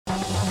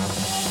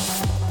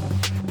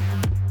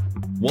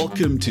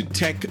Welcome to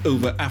Tech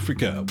Over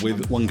Africa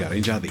with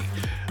Wangari.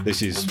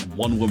 This is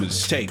one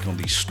woman's take on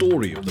the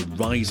story of the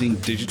rising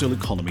digital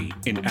economy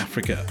in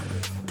Africa.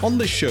 On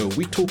this show,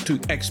 we talk to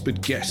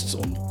expert guests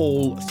on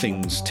all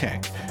things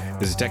tech.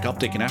 Is tech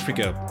uptake in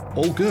Africa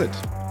all good,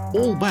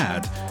 all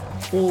bad,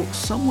 or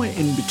somewhere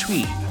in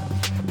between?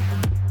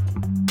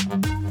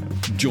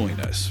 Join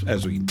us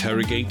as we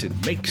interrogate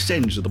and make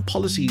sense of the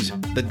policies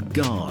that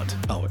guard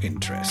our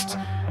interests.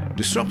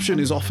 Disruption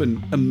is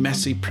often a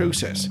messy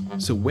process,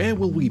 so where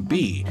will we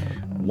be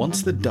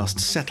once the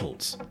dust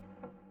settles?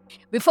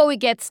 Before we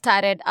get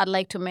started, I'd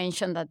like to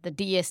mention that the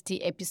DST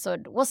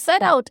episode was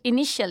set out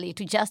initially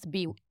to just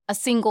be a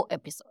single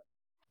episode.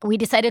 We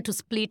decided to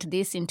split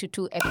this into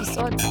 2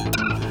 episodes.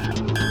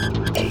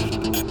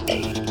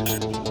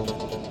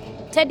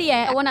 Teddy,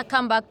 I want to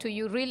come back to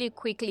you really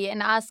quickly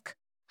and ask,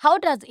 how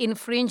does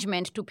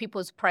infringement to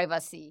people's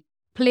privacy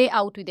play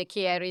out with the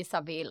KRA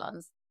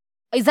surveillance?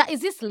 Is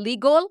this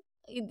legal?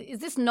 Is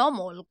this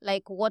normal,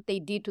 like what they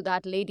did to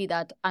that lady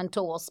that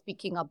Anto was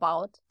speaking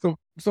about?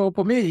 So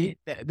for me,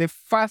 the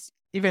first,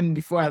 even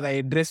before I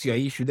address your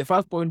issue, the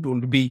first point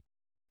would be,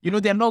 there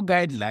are no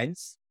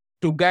guidelines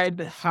to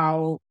guide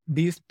how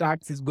this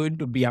tax is going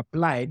to be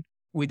applied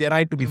with the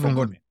right to be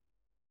forgotten.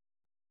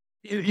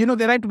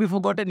 The right to be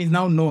forgotten is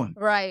now known.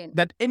 Right.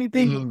 That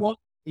anything you post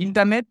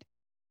internet,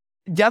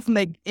 just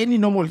like any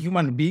normal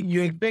human being,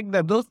 you expect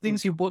that those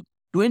things you post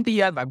 20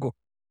 years ago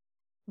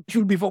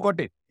should be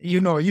forgotten.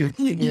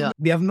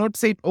 They have not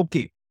said,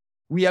 okay,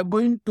 we are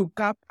going to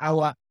cap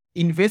our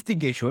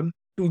investigation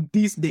to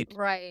this date.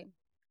 Right.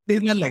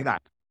 There's not like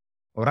that.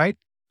 All right.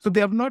 So they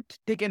have not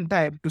taken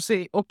time to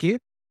say, okay,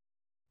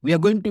 we are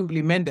going to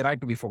implement the right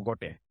to be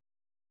forgotten.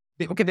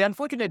 The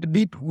unfortunate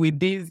bit with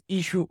this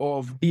issue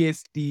of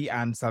DST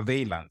and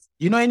surveillance,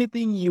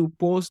 anything you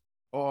post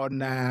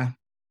on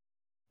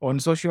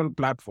social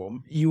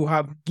platform, you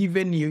have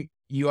given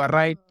your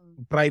right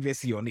to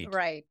privacy on it.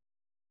 Right.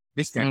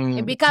 It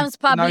It becomes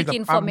public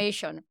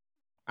information.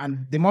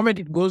 And the moment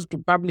it goes to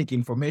public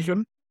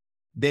information,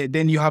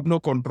 then you have no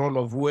control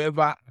of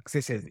whoever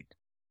accesses it.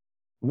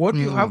 What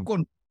you have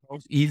control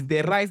of is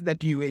the rights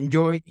that you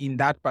enjoy in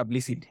that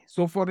publicity.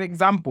 So, for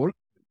example,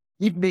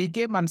 if they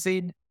came and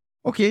said,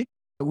 okay,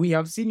 we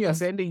have seen you are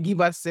sending, give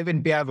us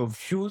 7 pairs of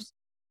shoes,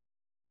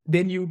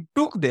 then you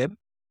took them,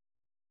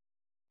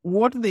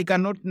 what they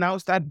cannot now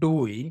start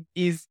doing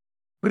is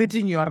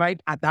treating your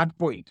right at that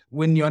point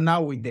when you're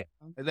now with them.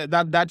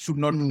 That should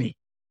not be.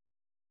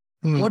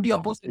 What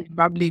you're posting in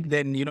public,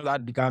 then,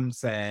 that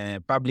becomes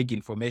public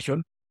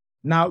information.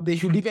 Now, they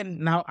should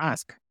even now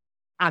ask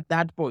at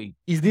that point,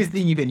 is this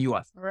thing even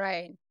yours?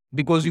 Right.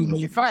 Because you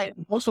may find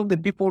most of the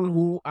people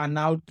who are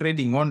now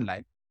trading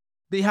online,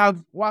 they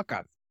have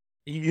workers.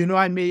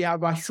 I may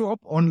have a shop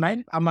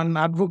online. I'm an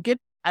advocate.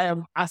 I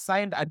have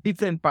assigned a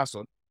different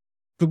person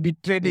to be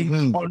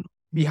trading on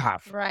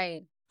behalf.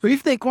 Right. So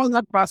if they call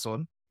that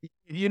person,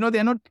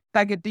 they're not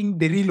targeting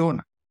the real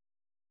owner.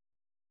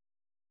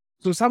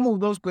 So some of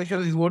those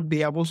questions is what they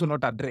have also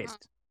not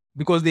addressed,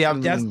 because they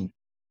have just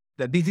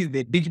that this is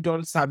the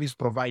digital service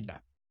provider.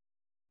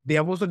 They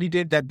have also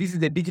detailed that this is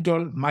the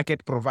digital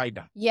market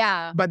provider.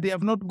 Yeah. But they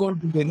have not gone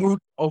to the root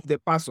of the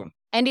person.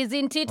 And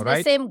isn't it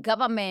the same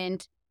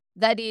government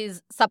that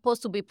is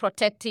supposed to be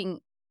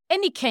protecting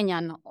any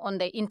Kenyan on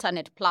the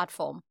internet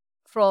platform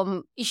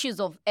from issues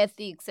of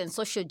ethics and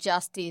social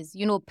justice,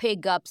 pay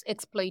gaps,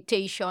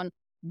 exploitation,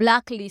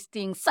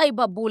 blacklisting,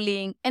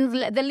 cyberbullying, and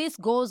the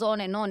list goes on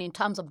and on in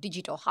terms of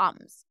digital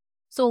harms.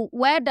 So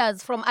where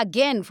does, from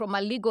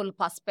a legal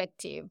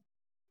perspective,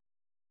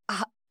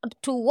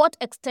 to what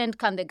extent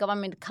can the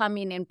government come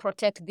in and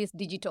protect these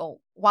digital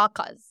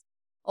workers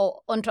or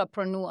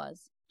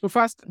entrepreneurs? So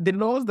first, the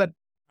laws that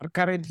are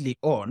currently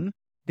on,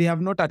 they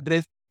have not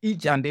addressed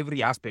each and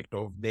every aspect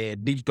of the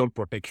digital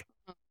protection.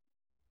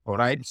 All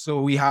right.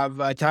 So we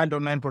have child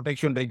online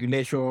protection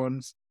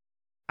regulations.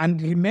 And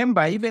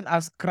remember, even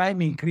as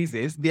crime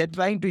increases, they are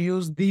trying to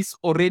use these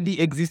already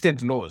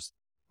existent laws.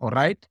 All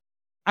right.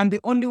 And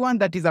the only one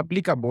that is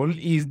applicable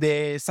is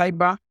the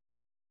Cybercrime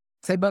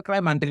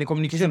and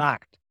Telecommunication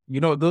Act.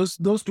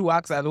 Those 2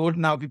 acts are what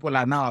now people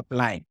are now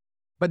applying.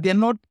 But they're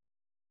not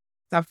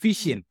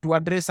sufficient to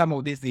address some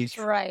of these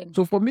issues. Right.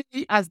 So for me,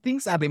 as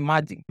things are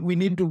emerging, we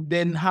need to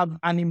then have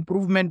an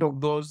improvement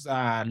of those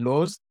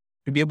laws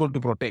to be able to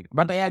protect.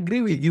 But I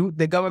agree with you,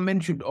 the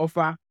government should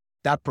offer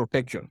that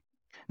protection.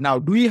 Now,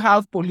 do we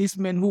have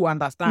policemen who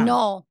understand?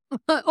 No.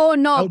 Oh,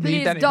 no,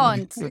 please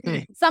don't.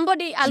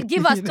 I'll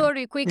give a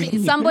story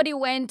quickly. Somebody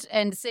went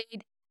and said,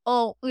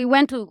 we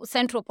went to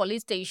Central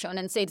Police Station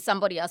and said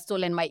somebody has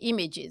stolen my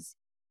images.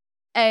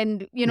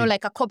 And,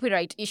 like a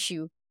copyright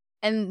issue.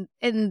 And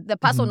the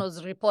person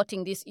was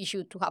reporting this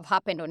issue to have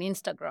happened on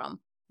Instagram.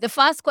 The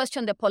first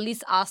question the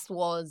police asked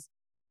was,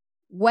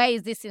 where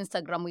is this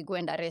Instagram? We go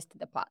and arrest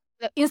the person.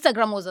 The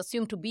Instagram was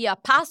assumed to be a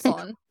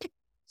person.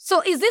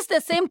 So is this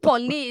the same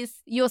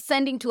police you're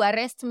sending to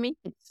arrest me?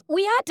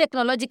 We are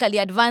technologically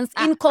advanced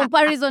in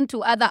comparison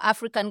to other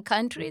African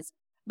countries.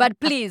 But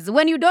please,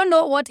 when you don't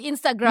know what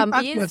Instagram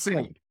is,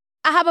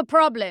 I have a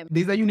problem.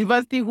 There's a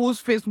university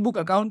whose Facebook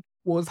account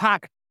was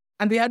hacked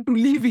and they had to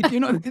leave it,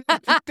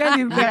 tell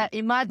you that.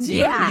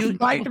 Imagine. You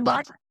fight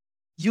back.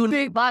 You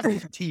take back.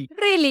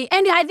 Really.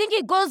 And I think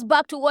it goes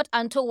back to what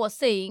Anto was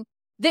saying.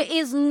 There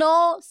is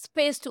no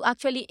space to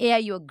actually air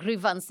your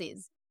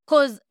grievances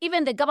because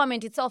even the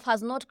government itself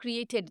has not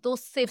created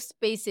those safe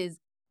spaces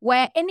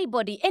where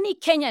anybody, any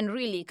Kenyan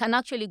really, can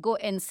actually go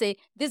and say,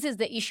 this is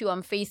the issue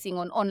I'm facing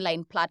on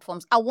online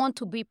platforms. I want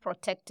to be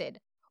protected.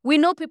 We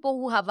know people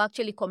who have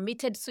actually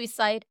committed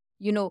suicide.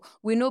 We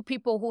know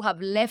people who have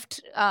left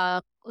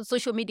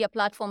social media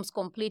platforms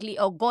completely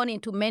or gone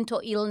into mental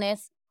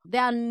illness.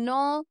 There are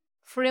no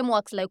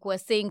frameworks, like we're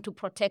saying, to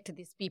protect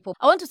these people.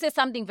 I want to say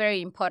something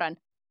very important.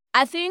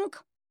 I think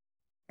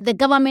the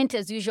government,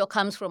 as usual,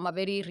 comes from a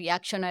very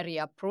reactionary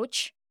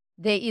approach.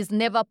 There is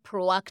never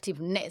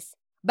proactiveness.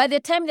 By the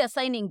time they're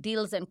signing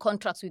deals and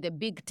contracts with the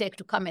big tech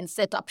to come and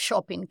set up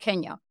shop in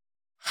Kenya,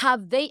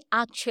 have they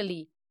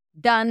actually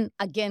done,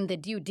 again, the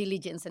due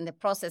diligence and the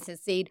process and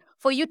said,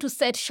 for you to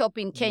set shop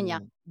in Kenya,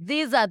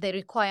 these are the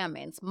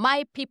requirements.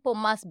 My people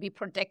must be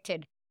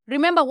protected.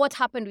 Remember what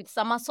happened with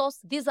Summer Source?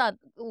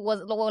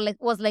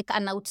 Was like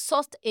an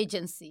outsourced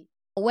agency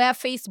where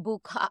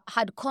Facebook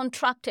had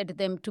contracted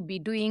them to be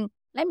doing,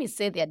 let me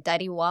say, their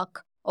dirty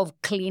work of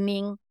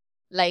cleaning,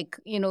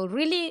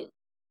 really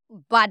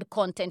bad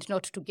content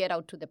not to get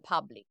out to the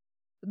public.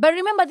 But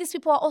remember, these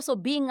people are also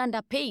being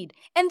underpaid.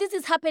 And this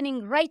is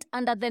happening right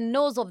under the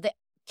nose of the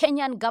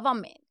Kenyan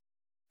government.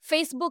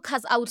 Facebook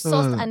has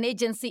outsourced an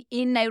agency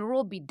in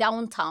Nairobi,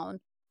 downtown,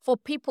 for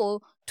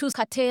people to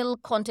curtail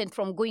content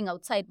from going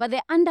outside. But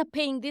they're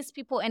underpaying these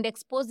people and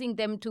exposing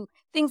them to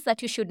things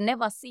that you should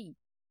never see.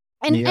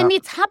 And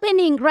it's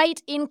happening right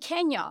in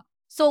Kenya.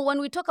 So when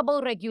we talk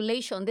about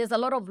regulation, there's a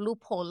lot of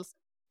loopholes.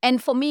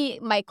 And for me,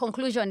 my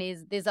conclusion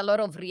is there's a lot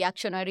of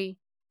reactionary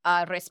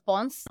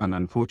response. And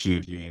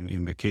unfortunately,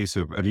 in the case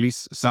of, at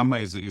least Sama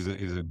is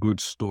a good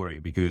story,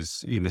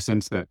 because in the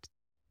sense that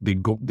they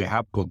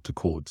have gone to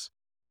courts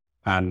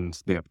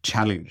and they have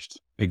challenged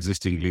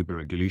existing labor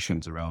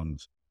regulations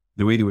around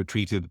the way they were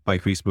treated by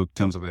Facebook in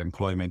terms of their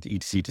employment,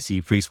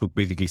 etc. Facebook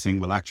basically saying,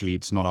 well, actually,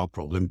 it's not our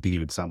problem,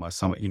 deal with Sama.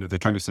 They're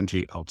trying to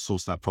essentially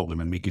outsource that problem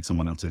and make it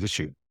someone else's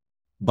issue.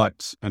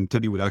 But, and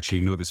Teddy would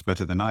actually know this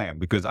better than I am,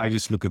 because I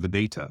just look at the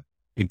data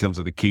in terms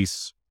of the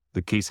case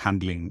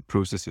handling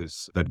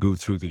processes that go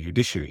through the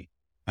judiciary.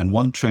 And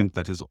one trend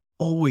that has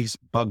always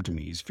bugged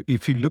me is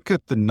if you look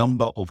at the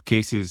number of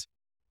cases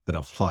that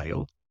are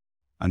filed,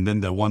 and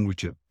then the one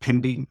which are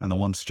pending and the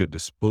ones which are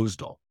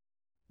disposed of,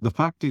 the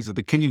fact is that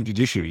the Kenyan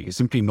judiciary is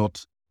simply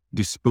not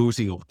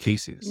disposing of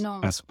cases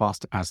as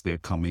fast as they're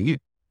coming in,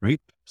 right?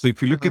 So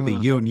if you look at the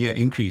year-on-year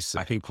increase,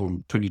 I think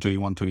from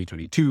 2021,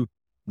 2022,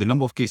 the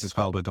number of cases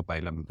filed went up by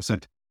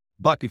 11%.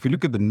 But if you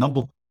look at the number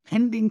of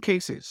pending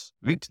cases,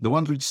 right, the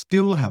ones which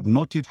still have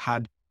not yet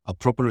had a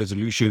proper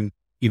resolution,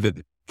 either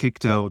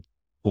kicked out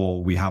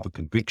or we have a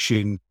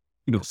conviction,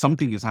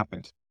 something has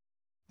happened.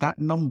 That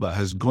number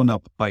has gone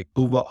up by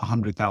over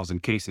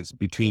 100,000 cases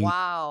between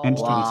end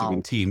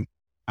 2017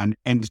 and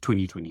end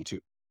 2022.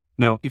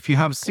 Now, if you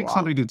have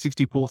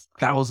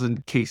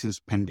 664,000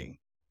 cases pending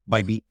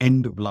by the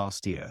end of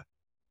last year,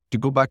 to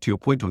go back to your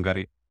point,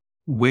 Wangari,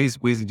 where's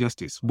the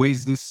justice?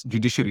 Where's this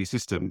judiciary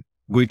system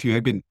going to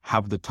even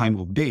have the time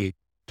of day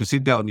to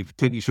sit down if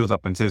Teddy shows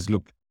up and says,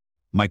 look,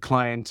 my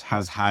client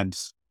has had,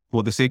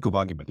 for the sake of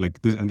argument,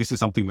 and this is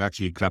something we're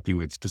actually grappling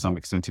with to some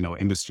extent in our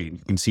industry. You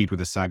can see it with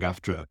the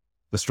SAG-AFTRA,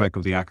 the strike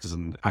of the actors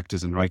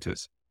and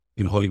writers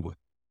in Hollywood.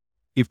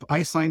 If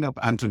I sign up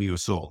Anto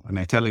Neosoul and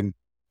I tell him,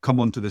 come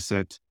onto the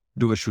set,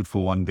 do a shoot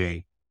for one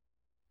day,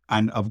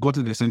 and I've got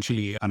it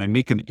essentially, and I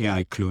make an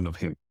AI clone of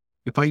him.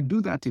 If I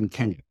do that in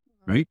Kenya,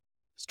 right?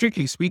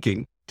 Strictly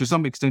speaking, to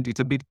some extent, it's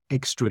a bit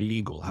extra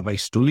legal. Have I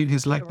stolen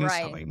his likeness?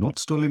 Right. Have I not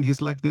stolen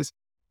his likeness?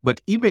 But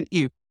even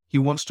if he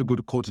wants to go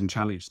to court and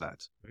challenge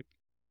that, right?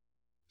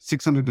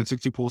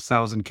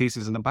 664,000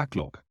 cases in the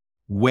backlog.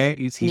 Where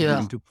is he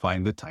going to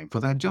find the time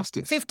for that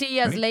justice? 50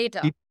 years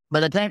later.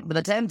 By the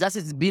time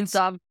justice is being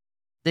served,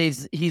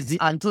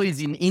 Anto is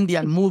in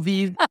Indian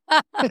movies.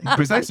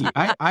 Precisely.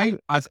 I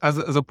as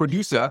a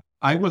producer,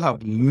 I will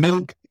have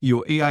milked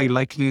your AI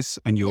likeness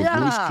and your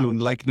voice clone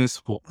likeness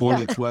for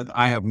all it's worth.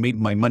 I have made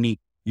my money.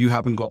 You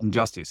haven't gotten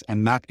justice.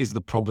 And that is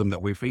the problem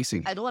that we're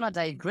facing. I don't want to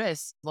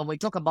digress. When we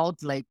talk about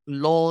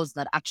laws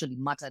that actually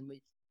matter,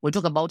 we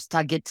talk about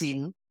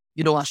targeting,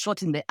 a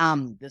shot in the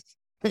arm,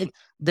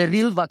 the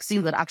real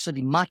vaccines that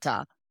actually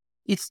matter.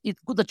 It's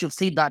good that you've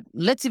said that.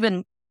 Let's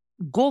even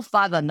go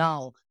further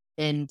now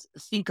and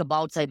think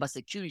about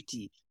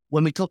cybersecurity.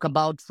 When we talk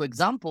about, for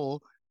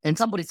example, and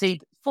somebody said,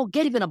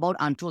 forget even about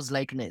Anto's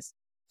likeness.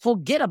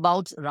 Forget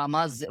about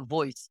Rama's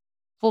voice.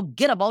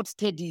 Forget about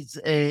Teddy's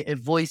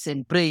voice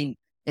and brain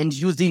and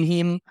using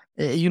him,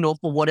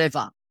 for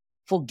whatever.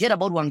 Forget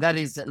about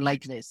Wangari's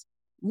likeness.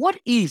 What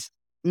if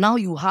now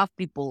you have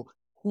people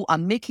who are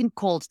making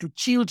calls to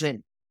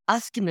children,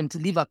 asking them to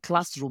leave a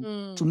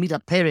classroom to meet a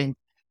parent,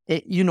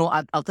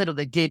 outside of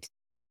the gate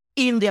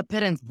in their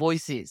parents'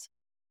 voices?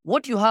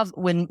 what you have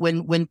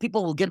when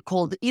people will get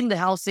called in the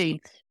house saying,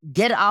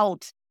 get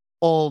out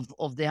of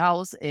the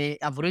house,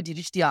 I've already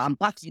reached here, I'm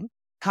packing,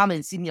 come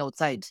and see me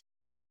outside.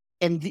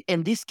 And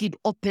this kid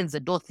opens the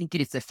door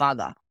thinking it's the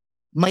father.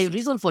 My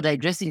reason for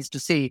digressing is to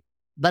say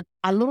that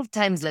a lot of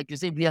times, like you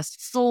say, we are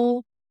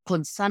so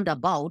concerned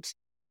about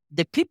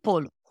the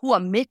people who are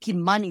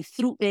making money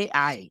through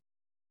AI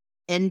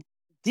and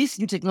this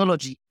new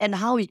technology and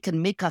how it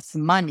can make us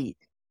money,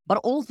 but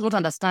also not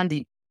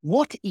understanding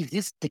what is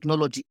this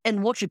technology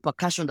and what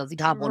repercussion does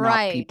it have on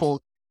our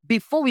people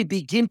before we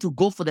begin to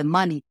go for the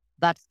money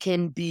that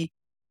can be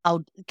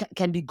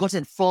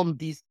gotten from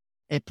this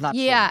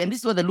platform. Yeah. And this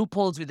is where the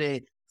loopholes with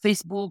the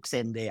Facebooks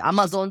and the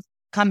Amazons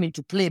come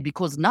into play,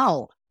 because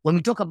now when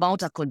we talk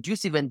about a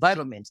conducive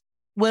environment,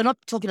 we're not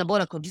talking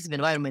about a conducive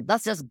environment.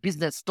 That's just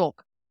business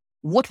talk.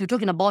 What we're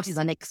talking about is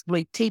an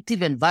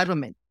exploitative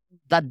environment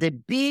that the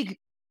big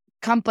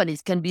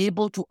companies can be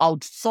able to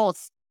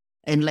outsource,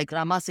 and like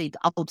Rama said,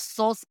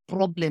 outsource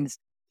problems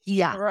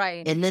here,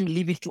 right, and then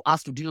leave it to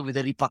us to deal with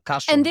the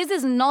repercussions. And this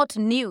is not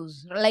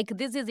news. Like,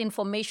 this is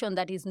information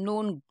that is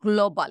known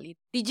globally.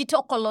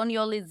 Digital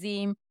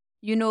colonialism,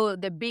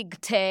 the big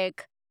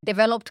tech,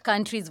 developed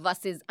countries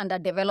versus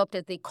underdeveloped,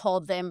 as they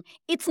call them.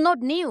 It's not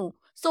new.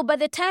 So by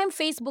the time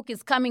Facebook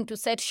is coming to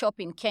set shop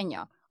in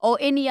Kenya or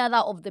any other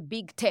of the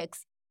big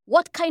techs,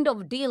 what kind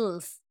of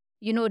deals,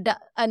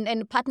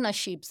 and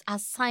partnerships are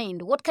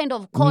signed? What kind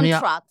of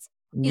contracts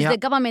is the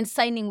government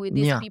signing with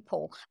these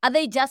people? Are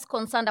they just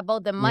concerned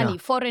about the money,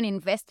 foreign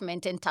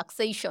investment and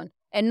taxation,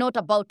 and not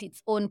about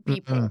its own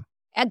people?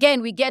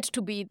 Again, we get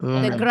to be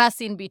the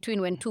grass in between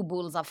when two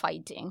bulls are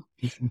fighting.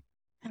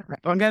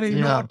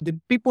 Wangari, the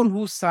people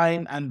who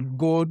sign and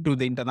go to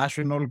the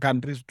international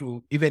countries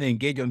to even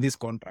engage on this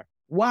contract,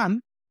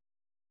 one,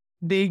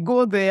 they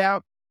go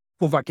there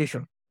for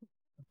vacation.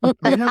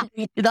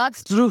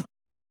 That's true.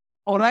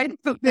 All right?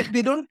 So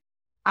they don't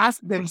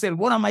ask themselves,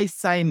 what am I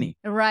signing?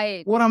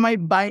 Right. What am I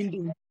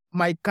binding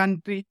my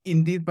country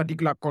in this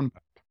particular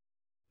contract?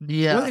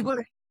 Yeah. Well,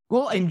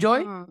 go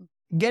enjoy,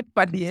 get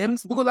per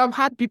diems, because I've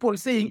had people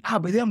saying,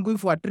 but then I'm going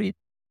for a trip.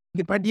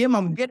 The per diem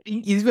I'm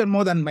getting is even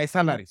more than my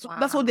salary. So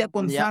that's what they're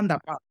concerned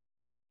about.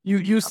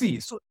 You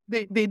see, so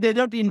they're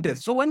not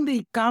interested. So when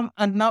they come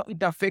and now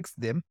it affects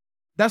them,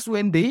 that's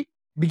when they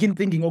begin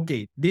thinking,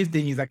 okay, this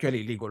thing is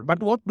actually illegal.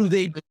 But what do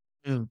they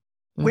do?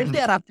 When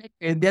they are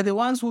affected, they're the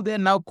ones who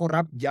then now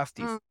corrupt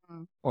justice.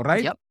 All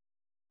right? Yep.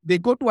 They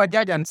go to a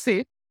judge and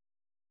say,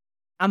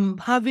 I'm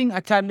having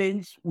a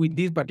challenge with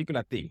this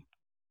particular thing.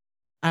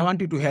 I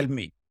want you to help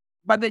me.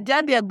 But the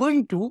judge they are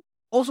going to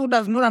also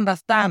does not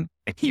understand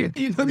this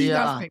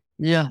aspect.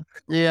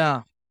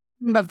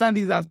 Understand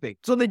this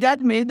aspect. So the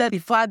judge may either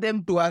refer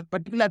them to a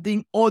particular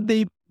thing, or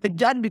the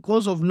judge,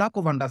 because of lack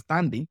of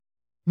understanding,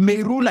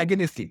 may rule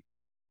against it.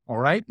 All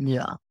right?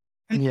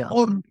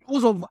 Or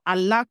because of a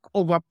lack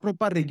of a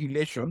proper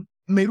regulation,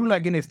 may rule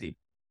against it.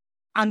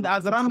 And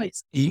as Rama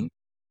is saying,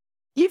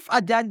 if a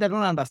judge does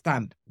not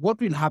understand, what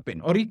will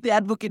happen? Or if the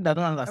advocate does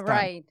not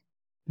understand,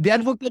 the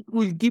advocate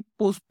will keep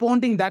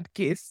postponing that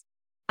case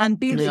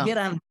until they get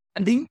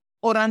understanding,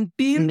 or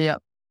until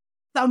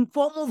some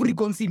form of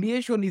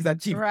reconciliation is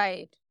achieved.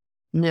 Right.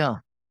 Yeah.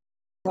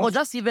 Or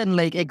just even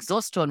like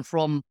exhaustion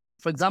from,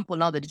 for example,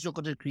 now the digital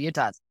content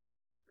creators.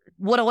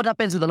 What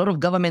happens with a lot of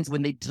governments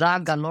when they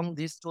drag along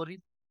these stories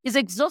is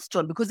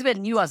exhaustion, because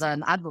even you as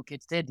an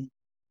advocate, Teddy,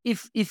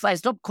 if I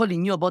stop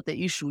calling you about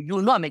the issue,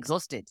 you'll know I'm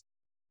exhausted.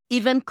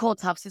 Even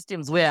courts have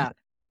systems where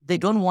they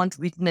don't want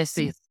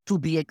witnesses to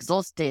be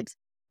exhausted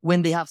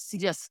when they have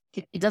serious,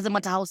 it doesn't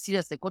matter how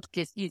serious the court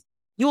case is,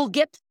 you'll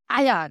get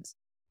tired.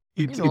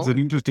 It's an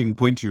interesting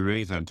point you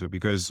raise, Anto,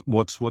 because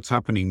what's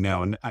happening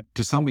now, and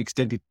to some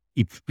extent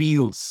it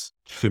feels,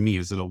 for me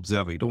as an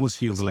observer, it almost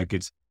feels like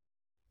it's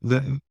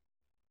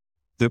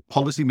the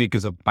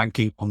policymakers are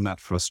banking on that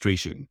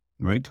frustration,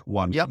 right?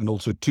 One. And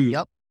also two,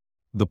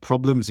 the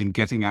problems in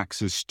getting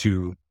access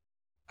to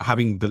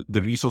having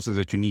the resources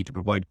that you need to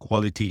provide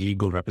quality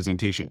legal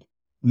representation.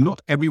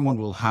 Not everyone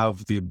will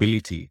have the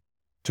ability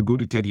to go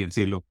to Teddy and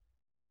say, look,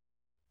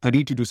 I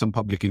need to do some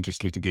public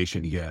interest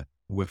litigation here.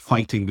 We're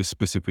fighting this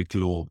specific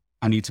law,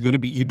 and it's going to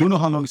be, you don't know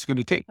how long it's going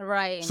to take.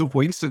 Right. So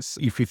for instance,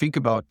 if you think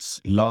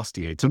about last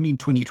year, it's only in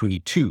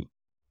 2022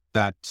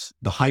 that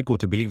the High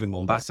Court, I believe in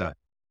Mombasa,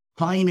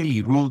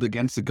 finally ruled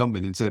against the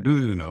government and said,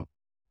 no,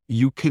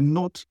 you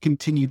cannot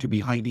continue to be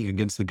hiding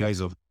against the guise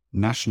of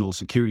national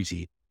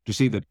security to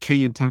say that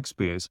Kenyan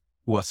taxpayers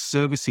who are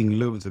servicing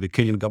loans that the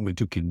Kenyan government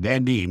took in their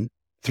name,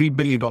 $3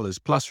 billion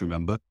plus,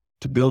 remember,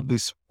 to build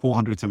this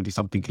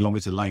 470-something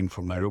kilometer line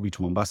from Nairobi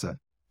to Mombasa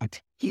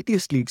at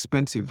hideously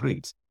expensive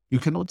rates. You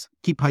cannot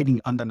keep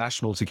hiding under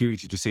national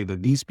security to say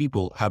that these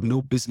people have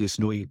no business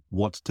knowing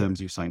what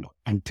terms you signed on.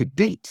 And to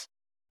date,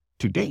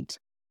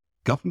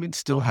 government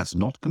still has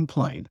not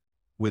complied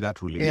with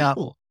that ruling at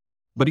all.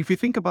 But if you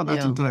think about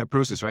that entire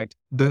process, right,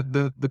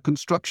 the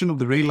construction of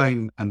the rail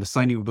line and the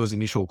signing of those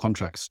initial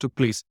contracts took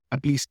place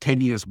at least 10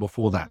 years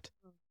before that.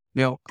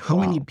 Now, how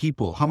many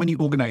people, how many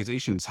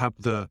organizations have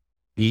the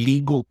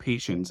legal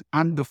patience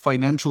and the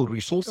financial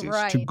resources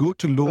to go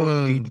to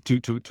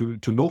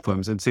law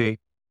firms and say,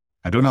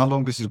 I don't know how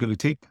long this is going to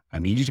take. I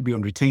need you to be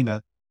on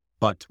retainer,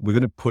 but we're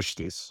going to push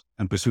this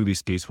and pursue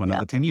this case for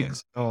another 10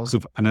 years. So,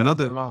 and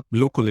another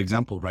local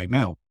example right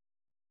now,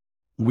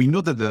 we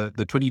know that the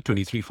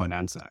 2023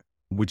 Finance Act,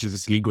 which is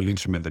this legal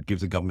instrument that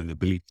gives the government the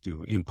ability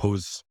to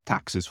impose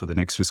taxes for the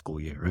next fiscal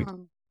year, right,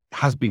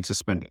 has been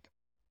suspended.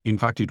 In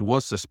fact, it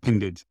was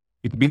suspended.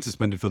 It's been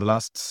suspended for the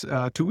last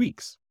 2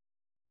 weeks.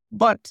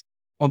 But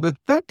on the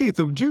 30th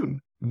of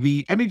June,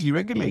 the energy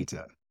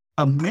regulator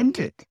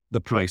amended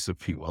the price of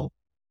fuel,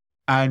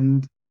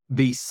 and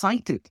they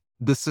cited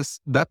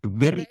that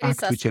very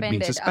act which had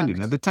been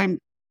suspended. At the time,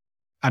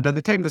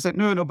 they said,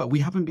 no, but we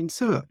haven't been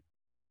served.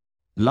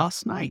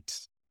 Last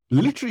night,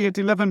 literally at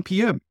 11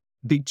 p.m.,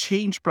 they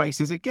changed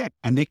prices again.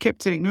 And they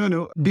kept saying,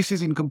 no, this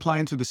is in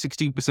compliance with the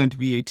 16%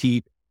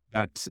 VAT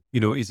that,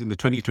 is in the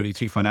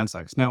 2023 Finance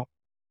Act. Now,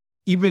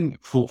 even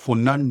for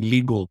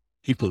non-legal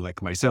people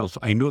like myself,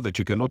 I know that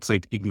you cannot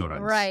cite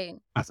ignorance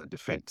as a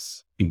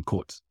defense in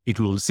court. It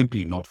will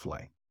simply not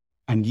fly.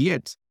 And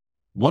yet,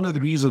 one of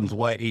the reasons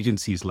why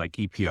agencies like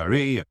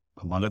EPRA,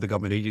 among other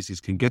government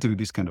agencies, can get into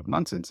this kind of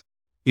nonsense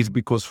is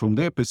because from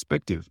their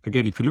perspective,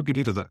 again, if you look at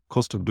it as a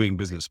cost of doing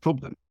business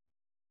problem,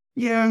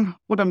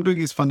 what I'm doing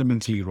is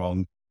fundamentally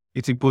wrong.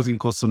 It's imposing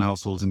costs on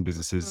households and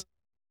businesses.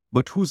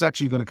 But who's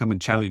actually going to come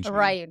and challenge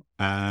me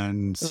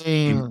and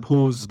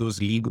impose those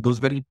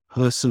very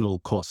personal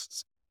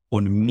costs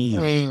on me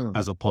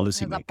as a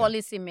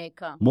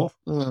policymaker? More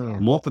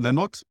often than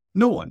not,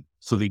 no one.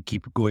 So they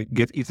keep going.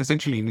 It's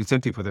essentially an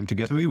incentive for them to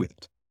get away with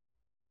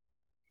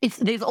it.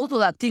 There's also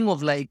that thing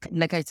of like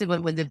I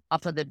said,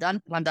 after they've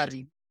done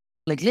Wangari,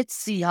 let's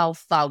see how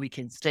far we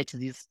can stretch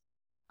this.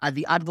 Are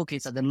the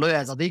advocates, are the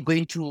lawyers, are they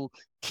going to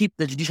keep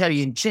the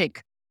judiciary in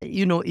check?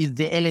 Is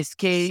the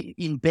LSK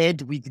in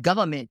bed with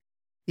government?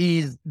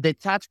 Is the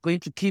church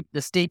going to keep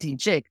the state in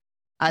check?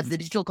 Are the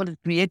digital content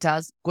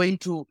creators going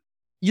to,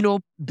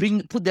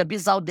 put their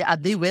business out there? Are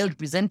they well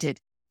represented?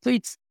 So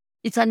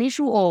it's an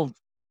issue of,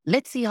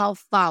 let's see how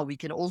far we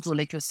can also,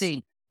 like you're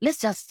saying, let's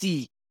just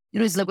see.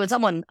 It's like when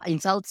someone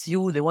insults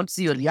you, they want to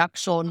see your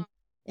reaction.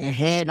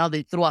 Now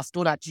they throw a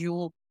stone at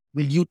you.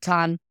 Will you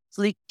turn?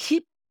 So they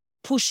keep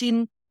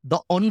pushing the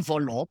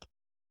envelope,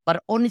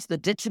 but only to the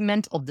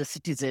detriment of the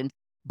citizen,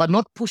 but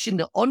not pushing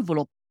the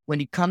envelope when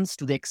it comes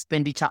to the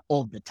expenditure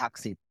of the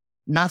taxes.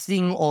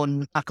 Nothing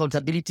on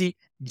accountability.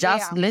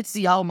 Just let's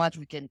see how much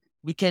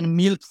we can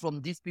milk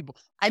from these people.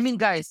 I mean,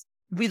 guys,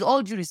 with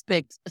all due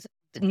respect,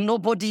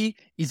 nobody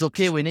is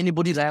okay when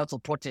anybody riots or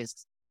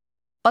protests.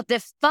 But the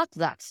fact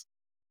that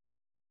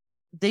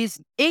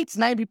there's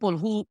 8-9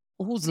 people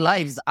whose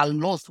lives are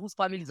lost, whose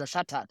families are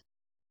shattered.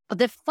 But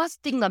the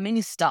first thing the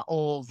Minister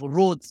of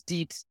Roads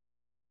did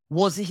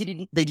was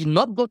they did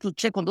not go to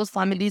check on those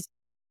families.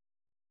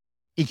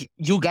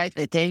 You guys,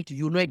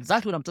 you know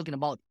exactly what I'm talking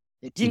about.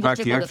 In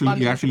fact, he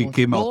actually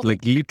came out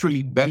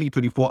literally barely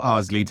 24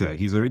 hours later.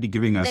 He's already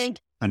giving us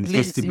an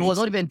estimate. It was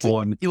not even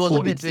 20. It was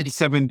not even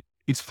 20.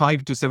 It's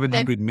 $5 to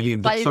 $700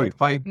 million.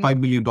 $5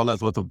 million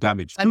worth of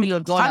damage. $5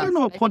 million. I don't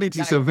know a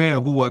quantity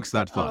surveyor who works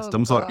that fast.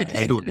 I'm sorry,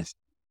 I don't.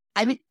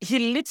 I mean,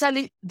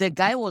 the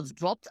guy was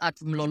dropped at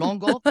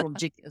Mlolongo from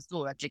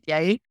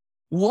JKIA,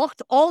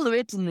 walked all the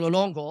way to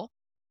Mlolongo,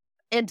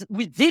 and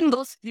within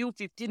those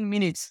 15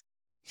 minutes,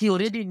 he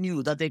already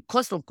knew that the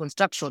cost of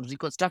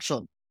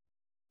reconstruction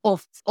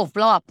of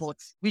flower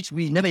pots, which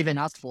we never even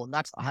asked for,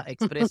 that's our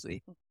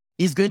expressway,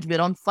 is going to be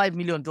around $5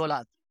 million.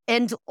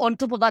 And on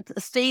top of that,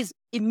 stays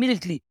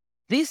immediately.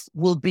 This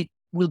will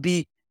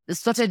be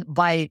started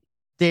by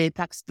the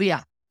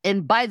taxpayer.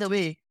 And by the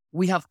way,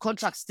 we have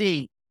contracts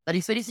saying that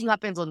if anything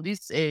happens on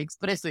this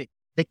expressway,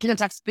 the Kenyan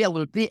taxpayer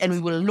will pay, and we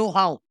will know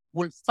how.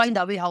 We'll find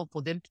a way how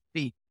for them to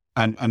pay.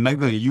 And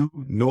neither you,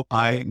 nor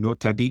I, nor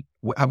Teddy,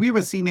 have you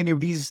ever seen any of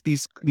these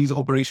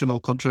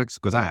operational contracts?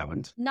 Because I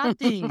haven't.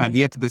 Nothing. And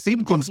yet the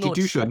same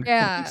constitution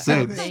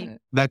says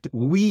that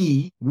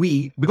we,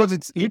 because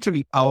it's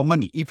literally our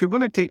money. If you're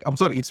going to take, I'm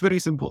sorry, it's very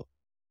simple.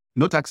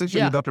 No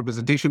taxation without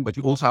representation, but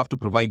you also have to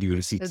provide your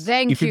receipts.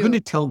 If you're going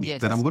to tell me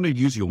that I'm going to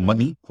use your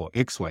money for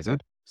X, Y, Z,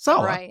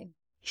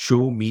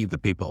 show me the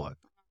paperwork.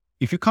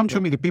 If you can't show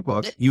me the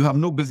paperwork, you have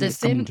no business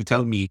coming to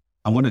tell me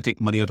I'm going to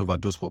take money out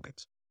of those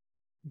pockets.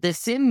 The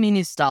same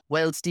minister,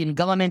 whilst in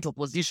government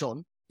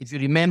opposition, if you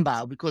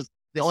remember, because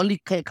the only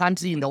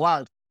country in the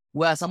world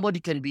where somebody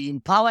can be in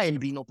power and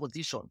be in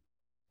opposition.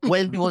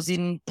 When he was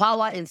in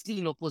power and still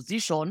in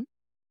opposition,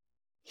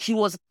 he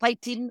was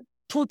fighting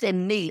tooth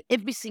and nail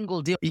every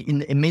single day in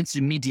the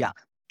mainstream media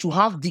to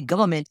have the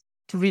government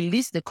to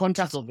release the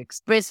contracts of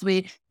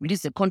expressway,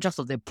 release the contracts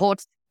of the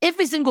ports.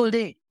 Every single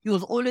day, he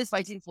was always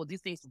fighting for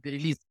these things to be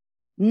released.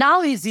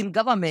 Now he's in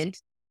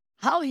government.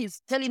 How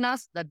he's telling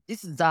us that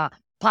this is a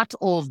part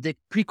of the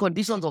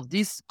preconditions of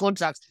these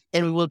contracts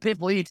and we will pay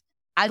for it.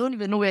 I don't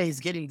even know where he's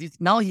getting this.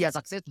 Now he has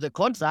access to the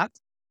contract.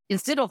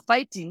 Instead of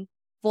fighting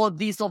for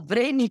the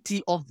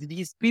sovereignty of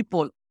these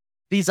people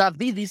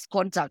vis-a-vis this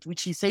contract,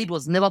 which he said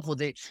was never for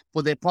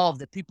the power of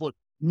the people.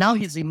 Now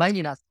he's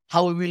reminding us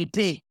how we will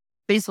pay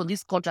based on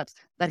these contracts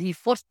that he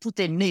fought tooth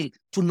and nail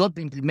to not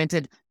be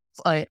implemented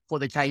for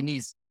the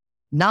Chinese.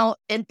 Now,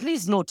 and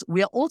please note,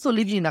 we are also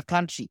living in a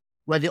country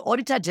where the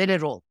Auditor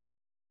General,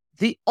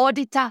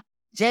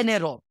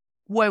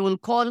 who I will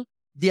call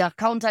the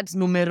accountant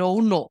numero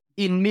uno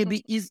in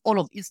maybe all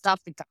of East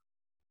Africa,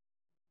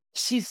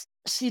 she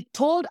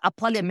told a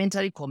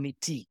parliamentary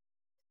committee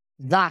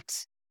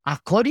that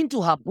according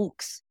to her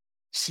books,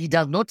 she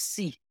does not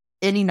see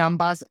any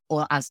numbers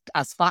or as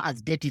far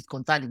as debt is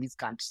concerned in this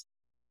country.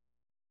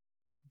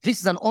 This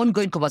is an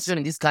ongoing conversation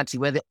in this country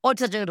where the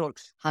Auditor General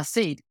has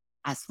said,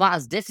 as far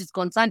as debt is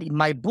concerned, in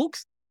my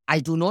books,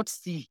 I do not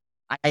see,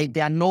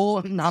 there are no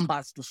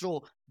numbers to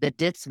show the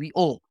debts we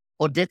owe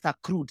or debts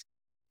accrued.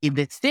 In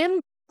the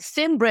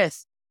same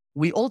breath,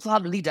 we also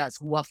have leaders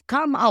who have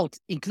come out,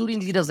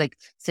 including leaders like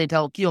Senator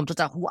Okiya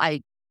Mtata, who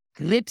I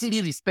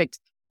greatly respect,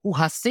 who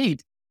has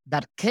said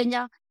that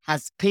Kenya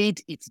has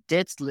paid its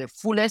debts to the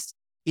fullest.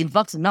 In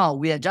fact, now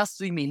we are just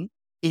swimming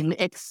in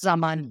extra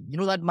money. You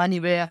know that money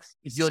where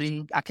if you're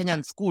in a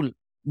Kenyan school,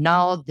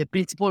 now the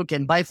principal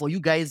can buy for you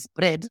guys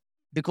bread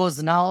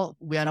because now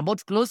we are about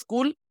to close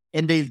school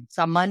and there's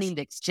some money in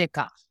the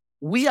exchequer.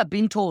 We are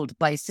being told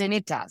by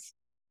senators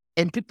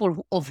and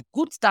people of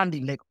good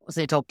standing like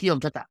Senator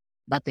Okiya Mtata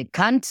that the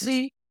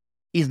country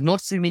is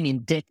not swimming in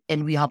debt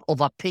and we have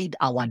overpaid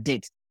our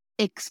debt.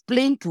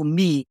 Explain to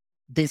me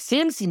the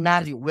same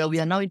scenario where we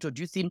are now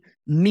introducing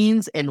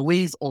means and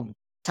ways of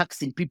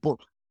taxing people.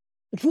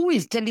 Who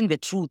is telling the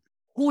truth?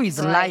 Who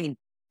is lying?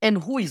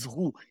 And who is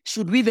who?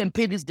 Should we even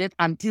pay this debt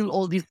until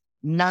all this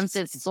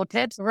nonsense is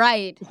sorted?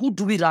 Right. Who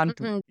do we run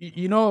to?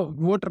 You know,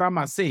 what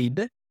Rama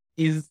said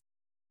is,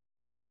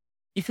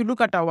 if you look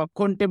at our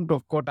Contempt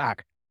of Court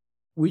Act,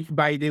 which,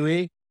 by the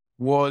way,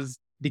 was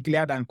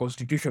declared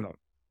unconstitutional.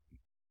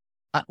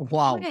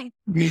 Wow. Okay.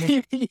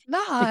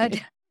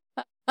 Lord.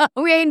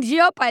 We're in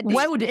jeopardy.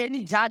 Why would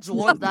any judge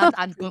want that?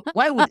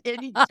 Why would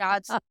any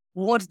judge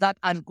want that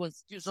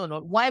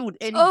unconstitutional? Why would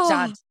any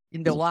judge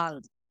in the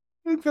world?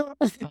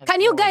 Can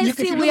you guys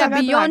see we are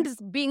beyond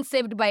being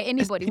saved by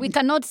anybody? We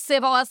cannot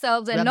save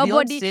ourselves and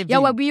nobody. Yeah,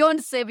 we're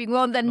beyond saving. We're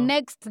on the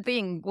next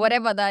thing,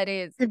 whatever that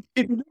is. If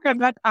you look at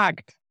that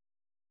act,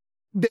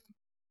 the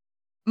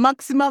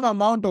maximum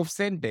amount of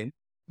sentence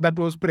that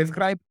was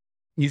prescribed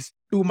is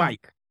 2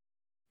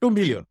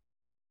 million.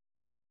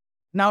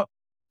 Now,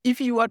 if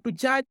you were to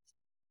charge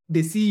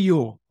the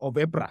CEO of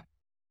EPRA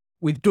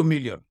with 2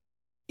 million,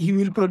 he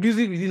will produce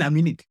it within a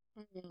minute.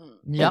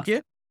 Yep.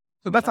 Okay?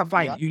 So that's a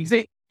fine. Yep. You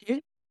say,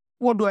 okay,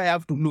 what do I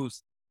have to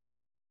lose?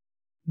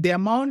 The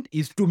amount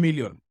is 2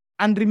 million.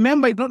 And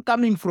remember, it's not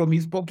coming from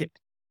his pocket.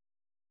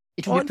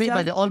 It will be paid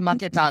by the oil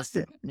marketers.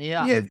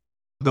 Yeah. Yes.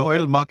 The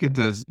oil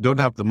marketers don't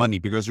have the money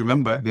because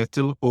remember, they're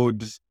still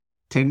owed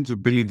tens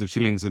of billions of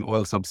shillings in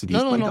oil subsidies.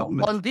 No.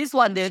 On this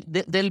one,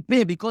 they'll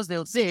pay because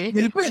they'll say,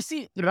 you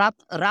see,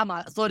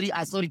 Rama, sorry,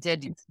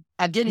 Teddy.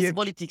 Again, it's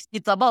politics.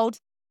 It's about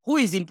who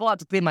is in power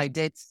to pay my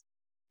debts.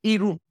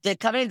 The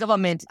current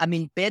government,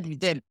 paid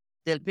with them,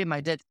 they'll pay my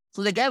debt.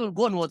 So the guy will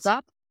go on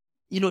WhatsApp,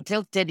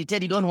 tell Teddy,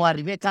 don't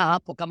worry, wake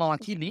up, kama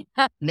wakili,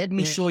 let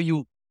me show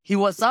you. He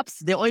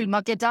WhatsApps the oil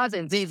marketers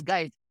and says,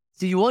 guys,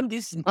 so you want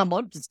this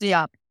amount to stay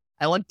up?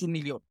 I want 2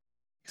 million.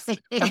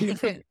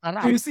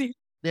 You see,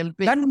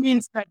 that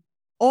means that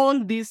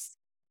all these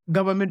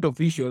government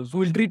officials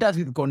will treat us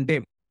with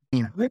contempt.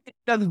 When they treat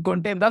us with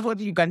contempt, that's what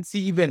you can see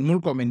even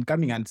Murkomen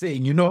coming and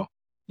saying,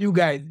 you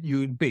guys, you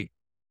will pay.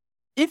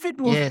 If it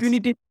was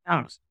punitive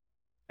enough,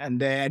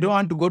 and I don't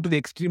want to go to the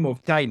extreme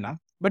of China,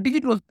 but if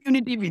it was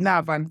punitive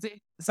enough and say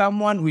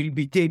someone will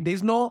be jailed,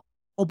 there's no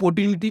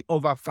opportunity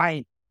of a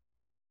fine.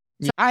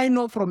 So I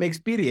know from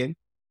experience,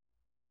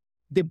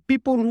 the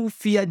people who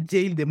fear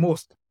jail the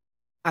most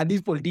are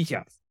these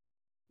politicians.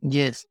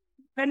 Yes.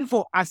 And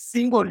for a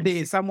single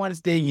day, someone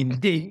staying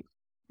in jail,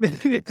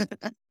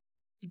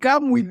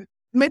 come with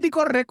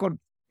medical record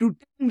to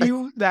tell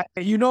you that,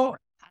 I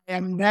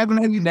am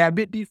diagnosed with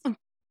diabetes.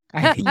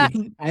 I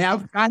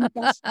have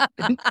cancer.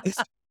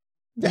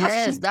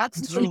 Yes,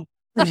 that's true.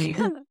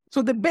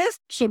 So the best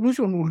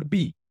solution would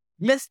be,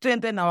 let's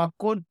strengthen our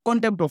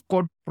contempt of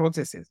court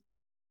processes.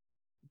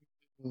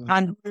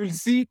 And we'll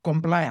see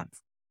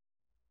compliance.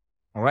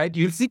 All right?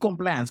 You'll see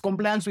compliance.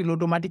 Compliance will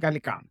automatically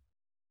come.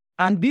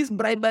 And this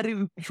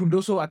bribery should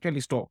also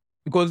actually stop.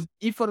 Because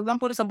if, for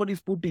example, somebody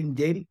is put in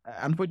jail,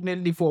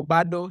 unfortunately for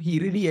Bado, he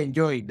really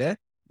enjoyed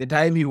the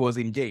time he was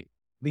in jail.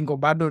 I think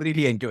Bado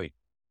really enjoyed.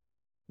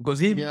 Because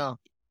the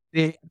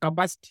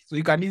capacity, so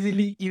you can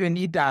easily even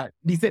eat a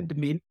decent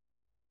meal.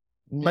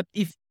 But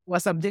if we're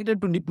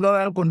subjected to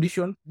deplorable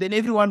conditions, then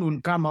everyone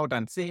will come out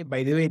and say,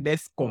 by the way,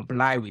 let's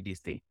comply with this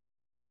thing.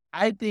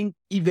 I think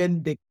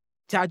even the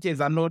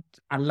churches are not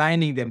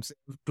aligning themselves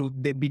to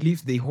the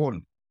beliefs they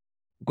hold.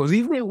 Because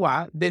if they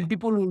were, then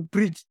people will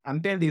preach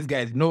and tell these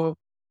guys, no,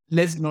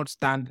 let's not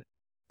stand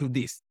to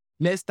this.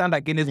 Let's stand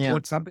against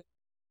what's happening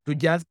to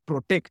just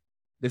protect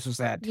the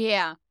society.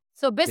 Yeah.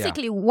 So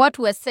basically what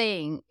we're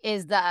saying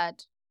is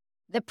that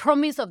the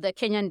promise of the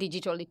Kenyan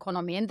digital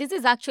economy, and this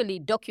is actually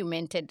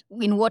documented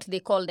in what they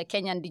call the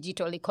Kenyan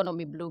digital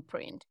economy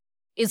blueprint,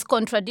 is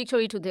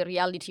contradictory to the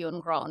reality on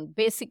ground,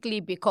 basically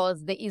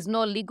because there is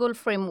no legal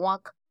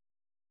framework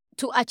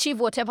to achieve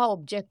whatever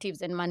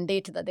objectives and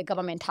mandate that the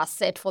government has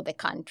set for the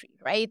country,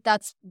 right?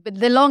 That's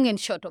the long and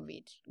short of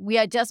it. We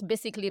are just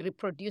basically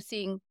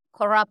reproducing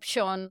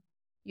corruption,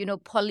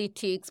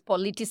 politics,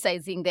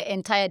 politicizing the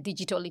entire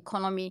digital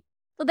economy.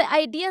 So the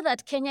idea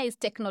that Kenya is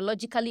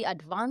technologically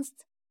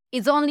advanced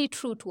is only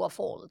true to a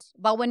fault.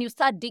 But when you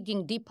start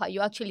digging deeper,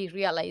 you actually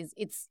realize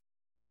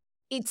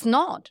it's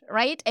not,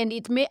 right? And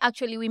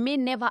we may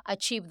never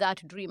achieve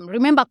that dream.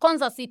 Remember,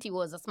 Konza City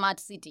was a smart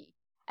city.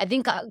 I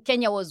think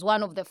Kenya was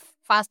one of the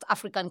first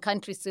African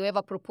countries to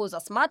ever propose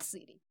a smart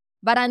city.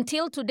 But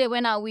until today,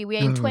 when we were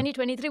in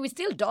 2023, we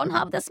still don't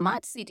have the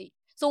smart city.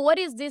 So what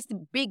is this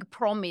big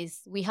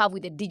promise we have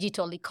with the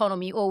digital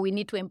economy? We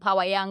need to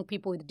empower young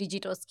people with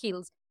digital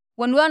skills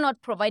when we are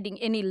not providing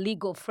any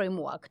legal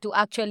framework to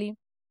actually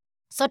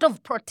sort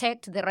of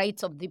protect the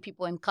rights of the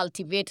people and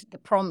cultivate the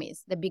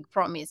promise, the big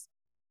promise.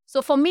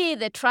 So for me,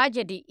 the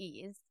tragedy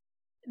is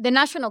the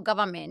national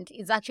government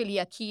is actually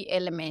a key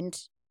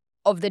element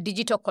of the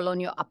digital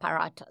colonial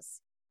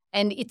apparatus.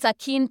 And it's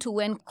akin to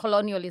when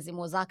colonialism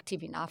was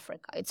active in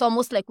Africa. It's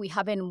almost like we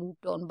haven't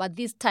moved on, but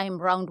this time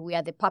round, we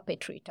are the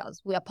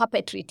perpetrators. We are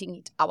perpetrating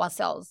it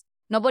ourselves.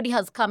 Nobody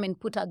has come and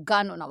put a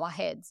gun on our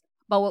heads.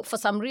 But for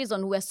some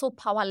reason, we're so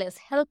powerless,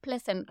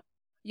 helpless, and,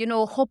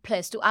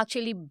 hopeless to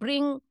actually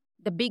bring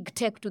the big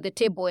tech to the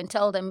table and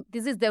tell them,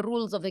 this is the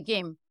rules of the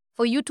game.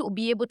 For you to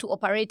be able to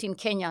operate in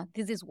Kenya,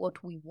 this is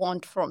what we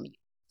want from you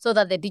so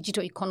that the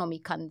digital economy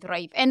can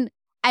thrive. And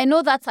I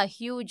know that's a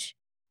huge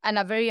and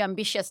a very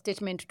ambitious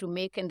statement to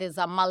make, and there's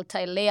a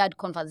multi-layered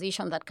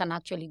conversation that can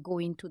actually go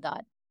into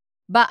that.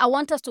 But I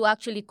want us to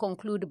actually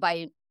conclude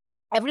by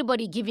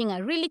everybody giving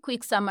a really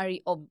quick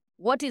summary of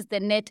what is the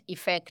net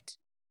effect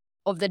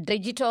of the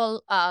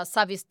digital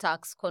service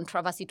tax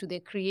controversy to the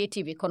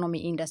creative economy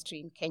industry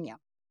in Kenya.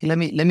 Let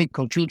me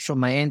conclude from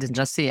my end and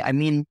just say,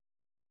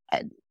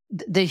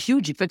 the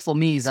huge effect for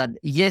me is that,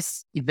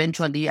 yes,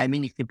 eventually,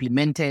 if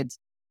implemented,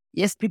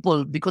 yes,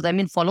 people, because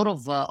for a lot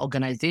of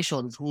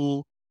organizations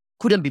who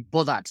couldn't be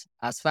bothered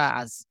as far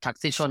as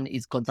taxation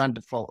is concerned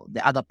for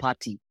the other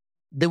party,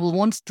 they will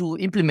want to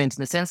implement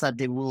in the sense that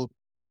they will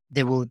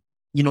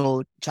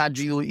charge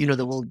you,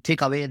 they will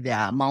take away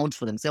their amount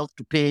for themselves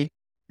to pay.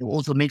 They will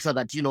also make sure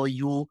that,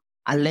 you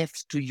are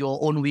left to your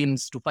own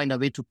whims to find a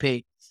way to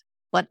pay.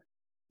 But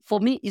for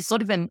me, it's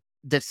not even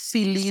the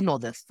feeling or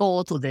the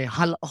thought or the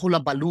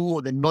hullabaloo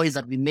or the noise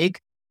that we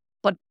make.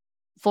 But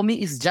for me,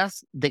 it's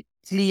just the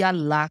clear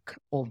lack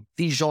of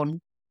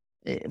vision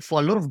for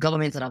a lot of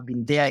governments that have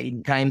been there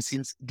in time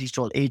since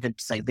digital age and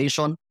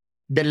digitization,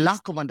 the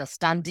lack of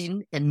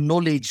understanding and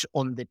knowledge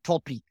on the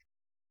topic,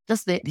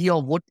 just the idea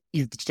of what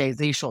is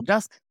digitization,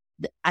 just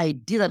the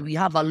idea that we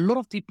have a lot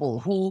of people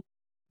who,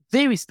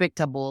 very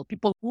respectable,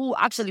 people who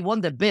actually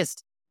want the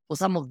best for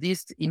some of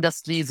these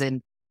industries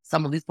and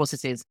some of these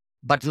processes.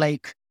 But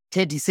like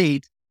Teddy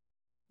said,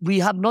 we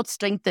have not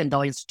strengthened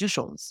our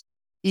institutions.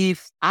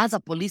 If, as a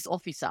police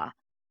officer,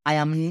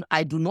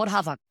 I do not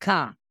have a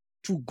car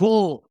to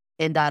go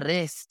and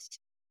arrest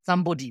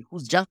somebody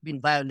who's just been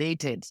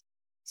violated.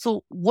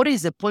 So what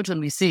is the point when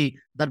we say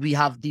that we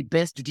have the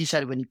best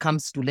judiciary when it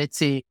comes to, let's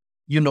say,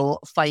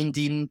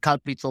 finding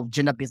culprits of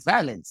gender-based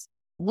violence?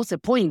 What's the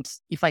point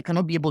if I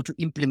cannot be able to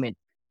implement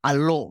a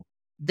law?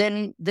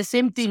 Then the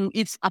same thing,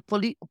 if a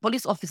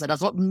police officer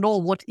does not know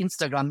what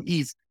Instagram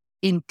is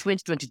in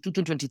 2022,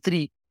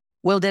 2023,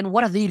 well, then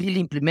what are they really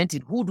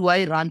implementing? Who do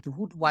I run to?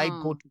 Who do I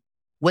go to?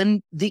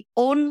 When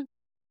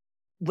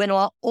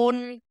our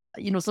own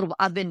sort of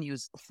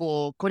avenues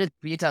for content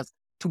creators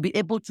to be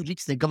able to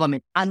reach the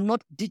government are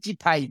not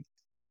digitized.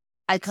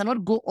 I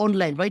cannot go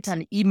online, write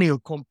an email,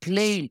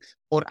 complain,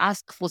 or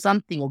ask for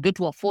something, or go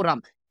to a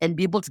forum and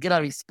be able to get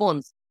a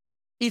response.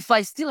 If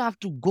I still have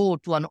to go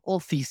to an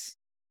office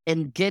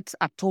and get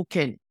a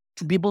token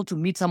to be able to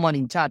meet someone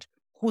in charge,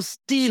 who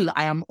still,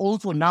 I am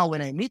also now,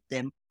 when I meet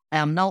them, I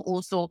am now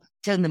also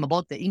telling them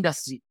about the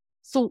industry.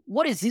 So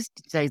what is this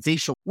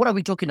digitization? What are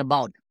we talking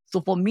about?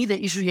 So for me,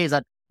 the issue here is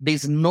that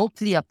there's no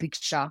clear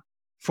picture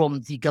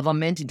from the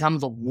government in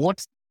terms of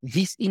what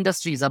this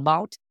industry is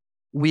about.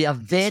 We are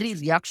very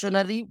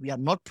reactionary. We are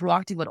not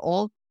proactive at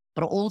all.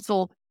 But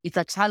also, it's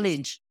a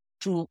challenge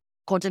to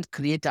content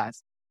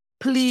creators.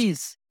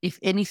 Please, if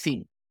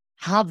anything,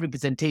 have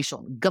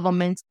representation.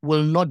 Governments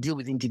will not deal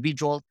with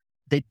individuals.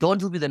 They don't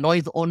deal with the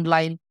noise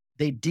online.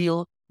 They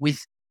deal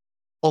with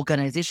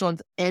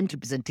organizations and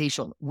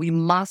representation. We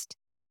must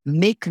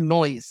make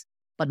noise,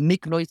 but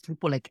make noise to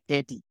people like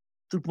Eddie,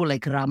 to people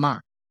like Rama.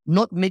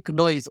 Not make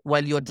noise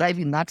while you're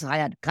driving that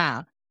hired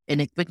car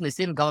and expecting the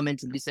same government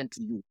to listen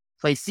to you.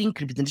 So I think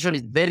representation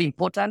is very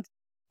important.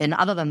 And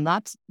other than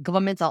that,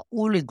 governments are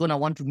always going to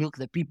want to milk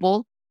the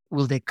people.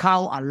 Will the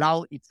cow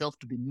allow itself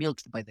to be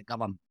milked by the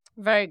government?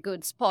 Very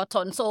good, spot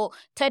on. So,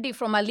 Teddy,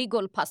 from a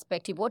legal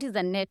perspective, what is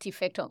the net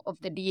effect of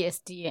the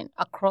DST and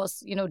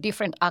across,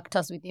 different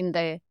actors within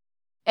the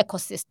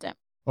ecosystem?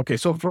 Okay,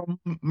 so from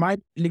my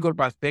legal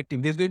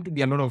perspective, there's going to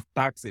be a lot of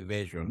tax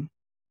evasion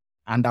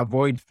and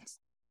avoidance,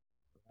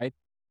 right?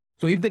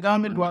 So if the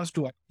government wants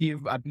to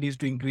achieve, at least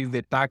to increase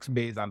the tax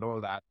base and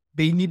all that,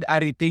 they need a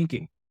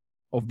rethinking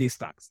of this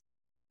tax.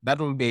 That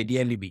will be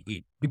ideally be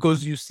it.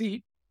 Because you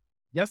see,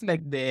 just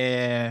like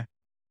the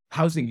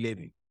housing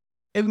levy,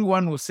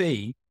 everyone was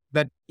saying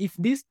that if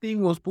this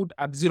thing was put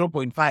at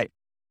 0.5,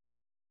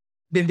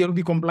 then they will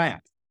be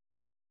compliant.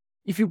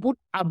 If you put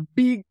a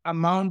big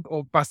amount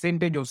of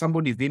percentage of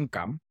somebody's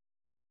income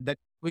that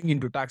going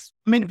into tax,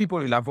 many people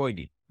will avoid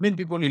it. Many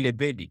people will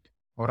evade it.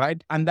 All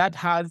right. And that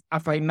has a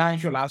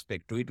financial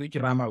aspect to it, which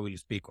Rama will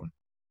speak on.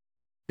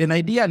 Then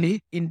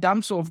ideally, in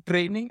terms of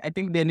training, I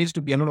think there needs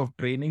to be a lot of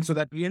training so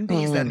that when there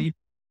is a need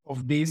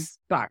of this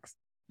tax,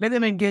 let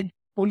them engage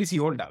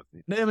policyholders,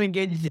 let them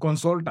engage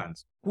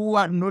consultants who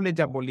are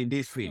knowledgeable in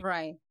this field.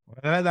 Right.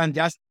 Rather than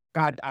just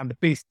cut and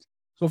paste.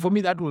 So for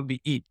me, that will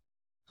be it.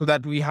 So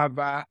that we have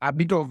a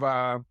bit of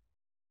a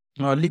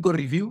legal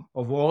review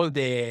of all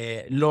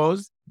the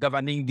laws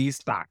governing this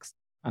tax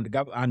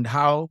and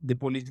how the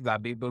policies are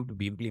able to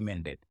be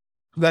implemented.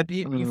 So that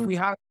if we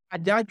have a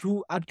judge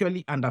who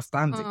actually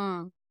understands it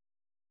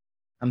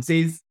and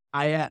says,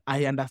 I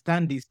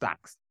understand this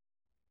tax,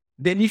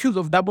 then issues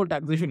of double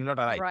taxation will not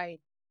arise. Right.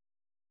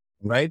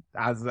 Right?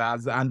 As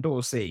Anto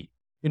was saying,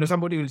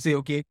 somebody will say,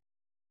 okay,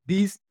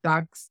 this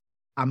tax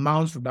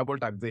amounts to double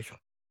taxation.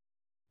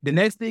 The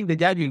next thing the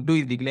judge will do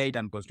is declare it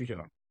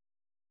unconstitutional.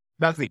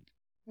 That's it.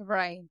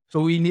 Right.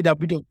 So we need a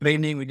bit of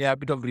training, we need a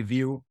bit of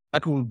review.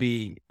 That will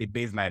be the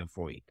baseline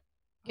for it.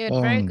 Good,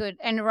 very good.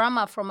 And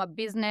Rama, from a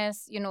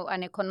business,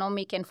 an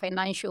economic and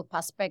financial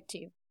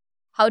perspective,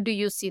 how do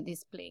you see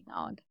this playing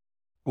out?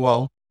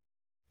 Well,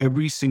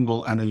 every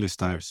single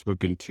analyst I've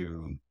spoken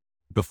to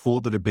before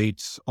the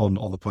debates on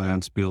the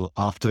finance bill,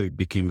 after it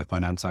became the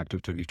Finance Act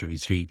of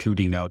 2023,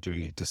 including now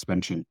during its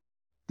suspension,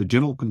 the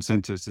general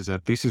consensus is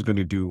that this is going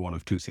to do one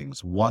of two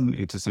things. One,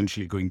 it's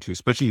essentially going to,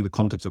 especially in the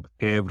context of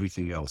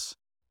everything else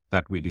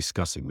that we're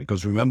discussing,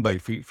 because remember,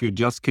 if you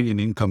adjust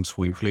Kenyan incomes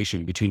for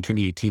inflation between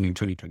 2018 and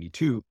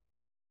 2022,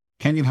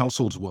 Kenyan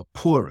households were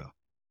poorer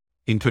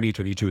in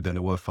 2022 than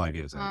they were 5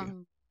 years earlier,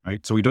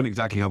 right? So we don't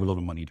exactly have a lot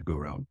of money to go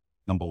around,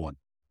 number one.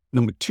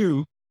 Number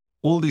two,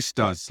 all this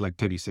does, like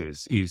Teddy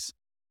says, is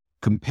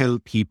compel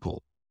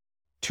people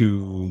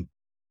to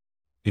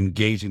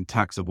engage in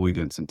tax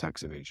avoidance and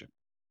tax evasion.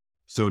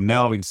 So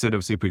now, instead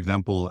of, say, for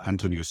example,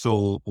 Anto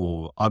Neosoul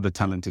or other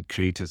talented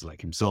creators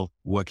like himself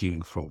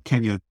working from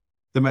Kenya,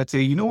 they might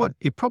say, you know what,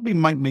 it probably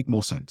might make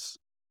more sense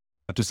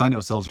to sign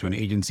ourselves to an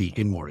agency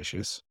in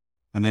Mauritius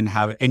and then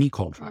have any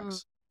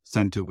contracts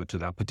sent over to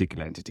that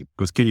particular entity.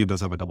 Because Kenya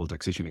does have a double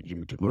taxation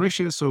agreement with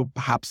Mauritius, so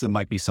perhaps there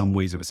might be some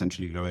ways of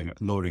essentially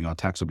lowering our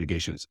tax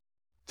obligations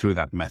through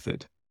that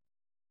method.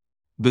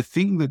 The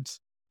thing that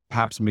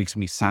perhaps makes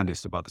me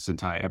saddest about this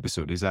entire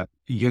episode is that,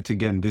 yet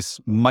again,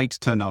 this might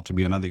turn out to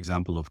be another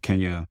example of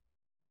Kenya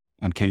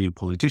and Kenyan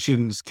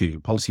politicians,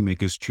 Kenyan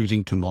policymakers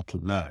choosing to not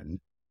learn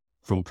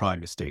from prior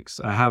mistakes.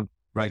 I have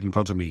right in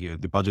front of me here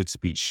the budget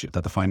speech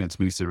that the finance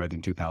minister read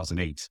in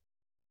 2008.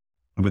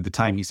 And at the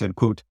time he said,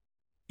 quote,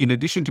 "In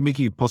addition to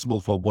making it possible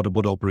for border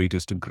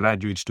operators to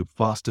graduate to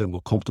faster and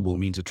more comfortable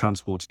means of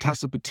transport, it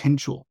has the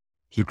potential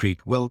to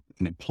create wealth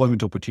and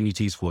employment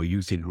opportunities for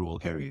youth in rural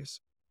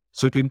areas.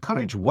 So to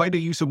encourage wider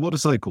use of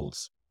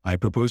motorcycles, I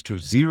propose to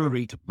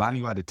zero-rate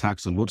value-added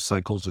tax on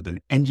motorcycles with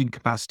an engine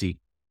capacity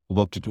of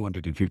up to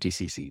 250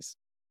 cc's.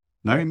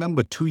 Now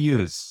remember, 2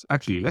 years,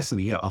 actually less than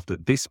a year after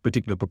this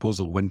particular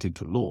proposal went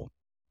into law,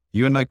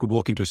 you and I could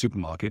walk into a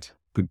supermarket,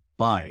 could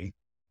buy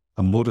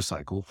a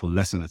motorcycle for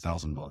less than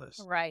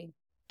 $1,000. Right.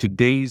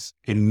 Today's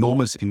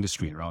enormous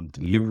industry around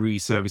delivery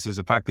services,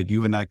 the fact that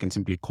you and I can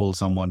simply call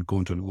someone, go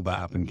into an Uber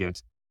app and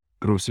get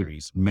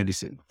groceries,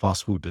 medicine,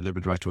 fast food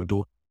delivered right to our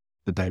door,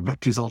 the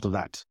direct result of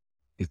that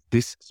is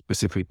this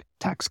specific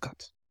tax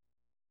cut.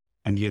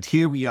 And yet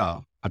here we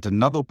are at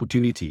another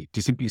opportunity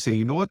to simply say,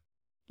 you know what,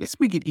 let's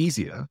make it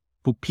easier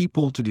for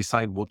people to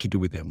decide what to do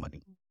with their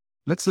money.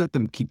 Let's let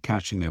them keep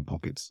cash in their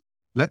pockets.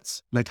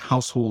 Let's let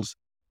households,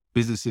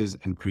 businesses,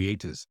 and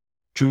creators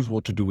choose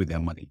what to do with their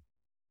money.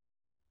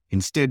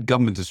 Instead,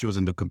 government has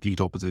chosen the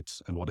complete opposite.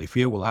 And what I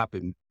fear will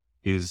happen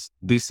is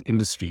this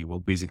industry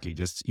will basically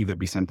just either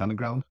be sent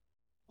underground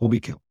or be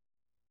killed.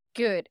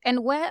 Good. And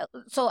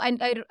so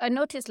I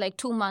noticed like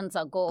 2 months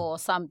ago or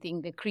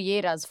something, the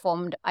creators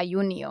formed a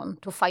union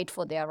to fight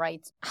for their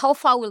rights. How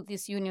far will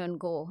this union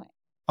go?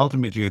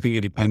 Ultimately, I think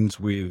it depends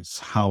with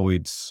how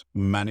it's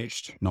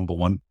managed, number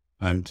one.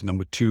 And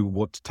number two,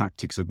 what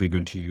tactics are they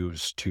going to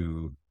use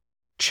to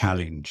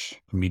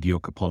challenge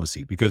mediocre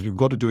policy? Because we've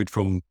got to do it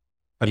from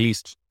at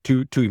least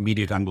two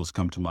immediate angles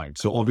come to mind.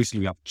 So obviously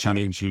we have to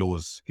challenge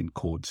laws in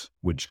court,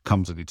 which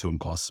comes at its own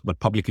costs. But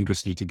public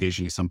interest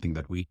litigation is something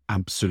that we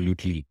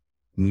absolutely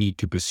need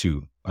to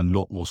pursue a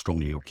lot more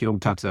strongly.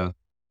 Tata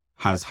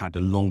has had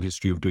a long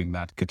history of doing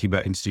that.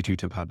 Katiba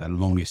Institute have had a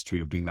long history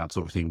of doing that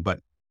sort of thing.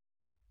 But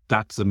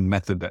that's a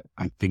method that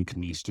I think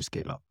needs to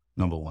scale up,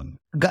 number one.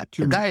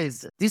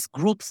 Guys, these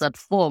groups that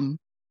form,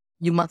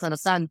 you must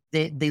understand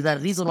there's a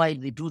reason why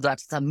they do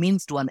that. It's a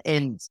means to an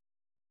end.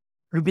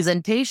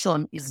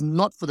 Representation is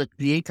not for the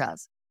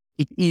creators.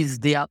 It is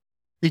their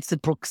It's the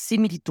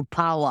proximity to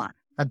power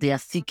that they are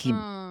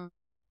seeking.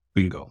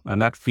 Bingo.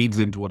 And that feeds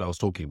into what I was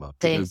talking about.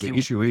 Because the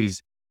issue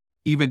is,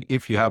 even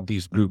if you have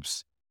these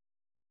groups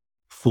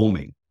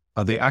forming,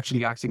 are they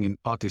actually acting in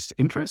artist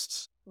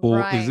interests?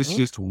 Or is this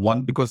just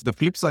one? Because the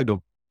flip side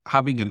of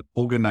having an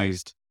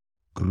organized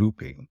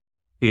grouping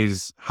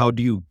is, how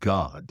do you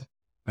guard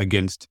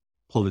against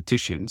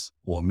politicians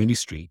or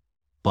ministry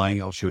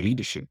buying out your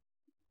leadership?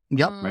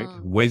 Right?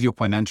 Where's your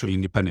financial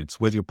independence?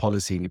 Where's your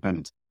policy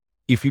independence?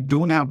 If you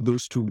don't have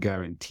those two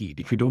guaranteed,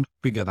 if you don't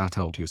figure that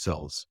out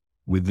yourselves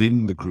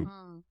within the group,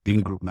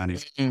 being group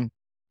management,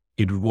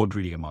 it won't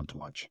really amount to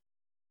much.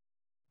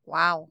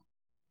 Wow.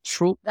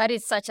 True. That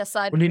is such a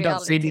sad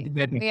reality.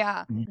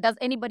 Yeah. Does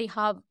anybody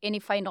have any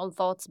final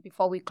thoughts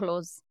before we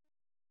close?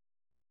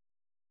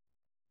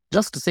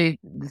 Just to say,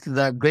 this is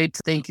a great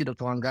thank you,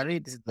 Dr.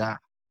 Wangari.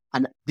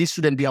 And this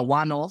shouldn't be a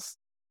one-off.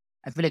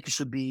 I feel like it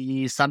should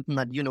be something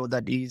that,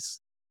 that is,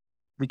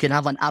 we can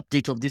have an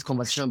update of this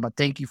conversation, but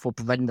thank you for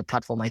providing the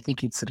platform. I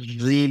think it's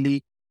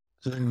really,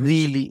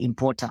 really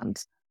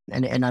important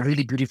and a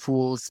really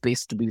beautiful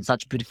space to be with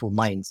such beautiful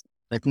minds.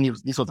 I think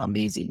this was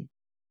amazing.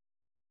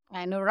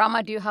 I know,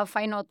 Rama, do you have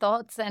final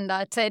thoughts? And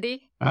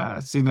Teddy?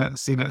 Sina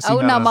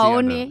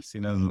maoni.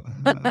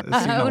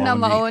 Una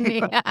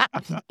maoni.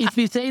 If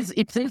he says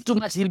too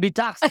much, he'll be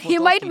taxed. He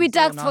might be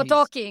taxed for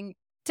talking.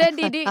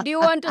 Teddy, do you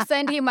want to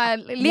send him a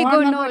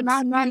legal note?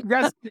 No,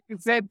 just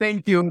say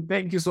thank you.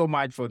 Thank you so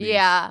much for this.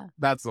 Yeah.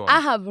 That's all. I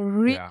have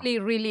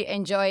really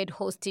enjoyed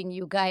hosting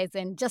you guys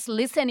and just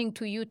listening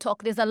to you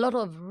talk. There's a lot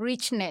of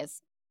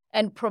richness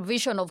and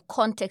provision of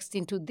context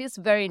into this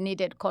very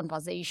needed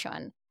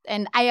conversation.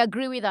 And I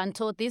agree with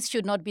Anto, this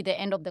should not be the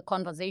end of the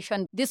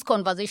conversation. This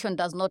conversation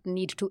does not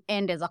need to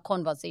end as a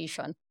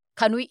conversation.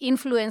 Can we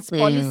influence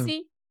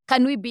policy?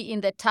 Can we be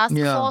in the task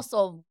force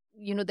of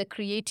the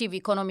creative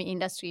economy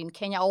industry in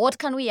Kenya? Or what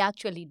can we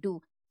actually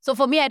do? So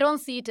for me, I don't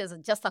see it as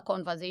just a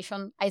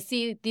conversation. I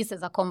see this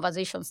as a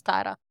conversation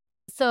starter.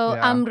 So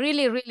I'm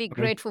really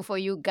grateful for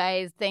you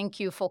guys. Thank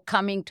you for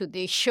coming to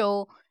the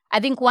show. I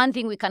think one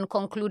thing we can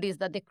conclude is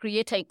that the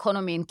creator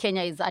economy in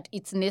Kenya is at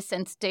its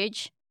nascent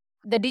stage.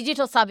 The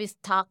digital service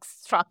tax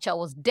structure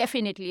was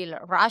definitely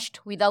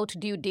rushed without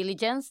due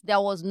diligence. There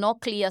was no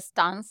clear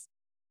stance.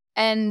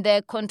 And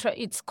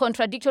it's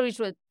contradictory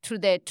to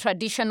the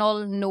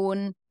traditional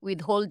known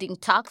withholding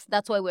tax.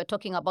 That's why we're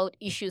talking about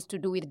issues to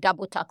do with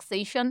double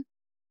taxation.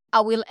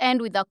 I will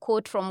end with a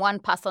quote from one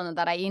person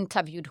that I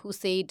interviewed who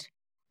said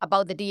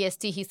about the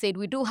DST. He said,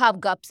 "We do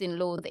have gaps in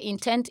law. The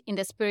intent in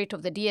the spirit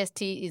of the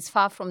DST is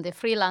far from the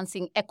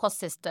freelancing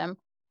ecosystem.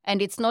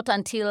 And it's not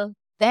until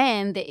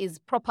then there is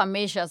proper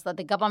measures that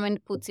the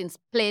government puts in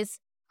place,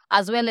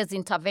 as well as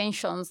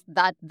interventions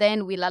that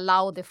then will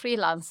allow the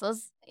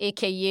freelancers,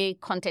 aka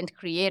content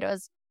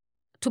creators,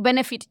 to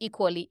benefit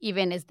equally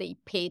even as they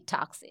pay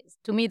taxes."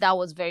 To me, that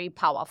was very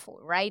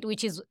powerful, right?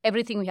 Which is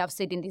everything we have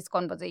said in this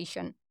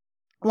conversation.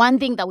 One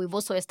thing that we've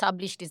also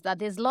established is that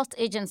there's lost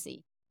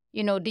agency.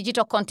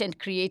 Digital content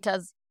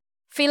creators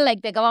feel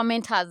like the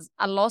government has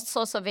a lost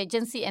source of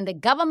agency, and the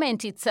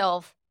government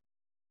itself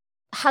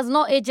has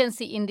no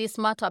agency in this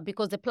matter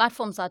because the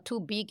platforms are too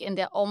big and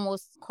they're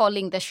almost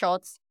calling the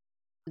shots.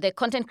 The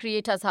content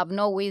creators have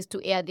no ways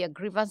to air their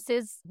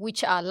grievances,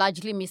 which are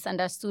largely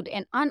misunderstood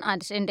and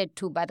unattended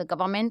to by the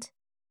government.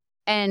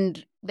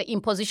 And the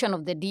imposition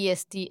of the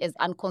DST is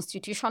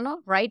unconstitutional,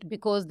 right?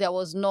 Because there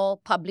was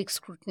no public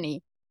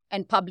scrutiny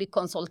and public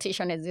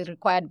consultation as is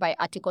required by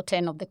Article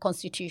 10 of the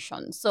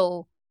Constitution.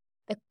 So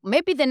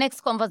maybe the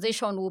next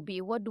conversation will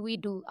be, what do we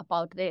do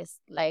about this?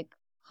 Like,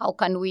 how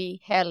can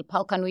we help?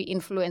 How can we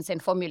influence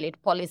and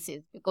formulate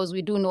policies? Because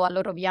we do know a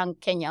lot of young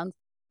Kenyans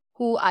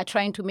who are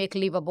trying to make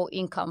livable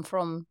income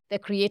from the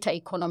creator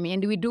economy.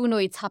 And we do know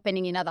it's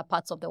happening in other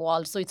parts of the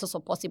world, so it's also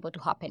possible to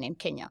happen in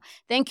Kenya.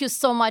 Thank you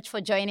so much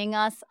for joining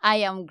us. I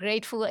am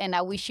grateful and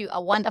I wish you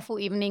a wonderful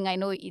evening. I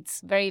know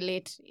it's very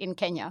late in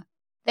Kenya.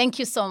 Thank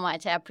you so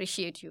much. I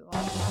appreciate you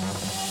all.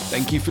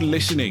 Thank you for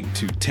listening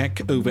to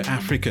Tech Over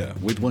Africa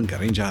with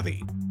Wangari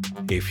Njadhi.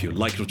 If you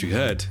liked what you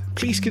heard,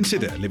 please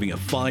consider leaving a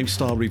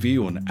 5-star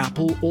review on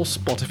Apple or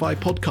Spotify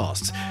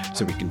podcasts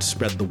so we can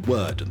spread the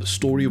word on the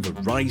story of a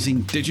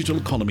rising digital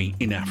economy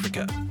in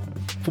Africa.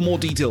 For more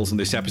details on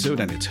this episode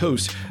and its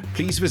host,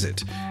 please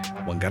visit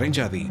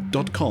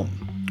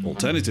wangarinjadhi.com.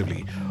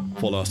 Alternatively,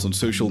 follow us on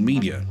social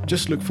media.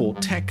 Just look for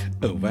Tech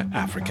Over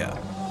Africa.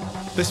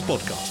 This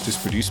podcast is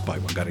produced by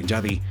Wangari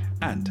Njadhi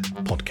and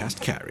Podcast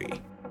Carry.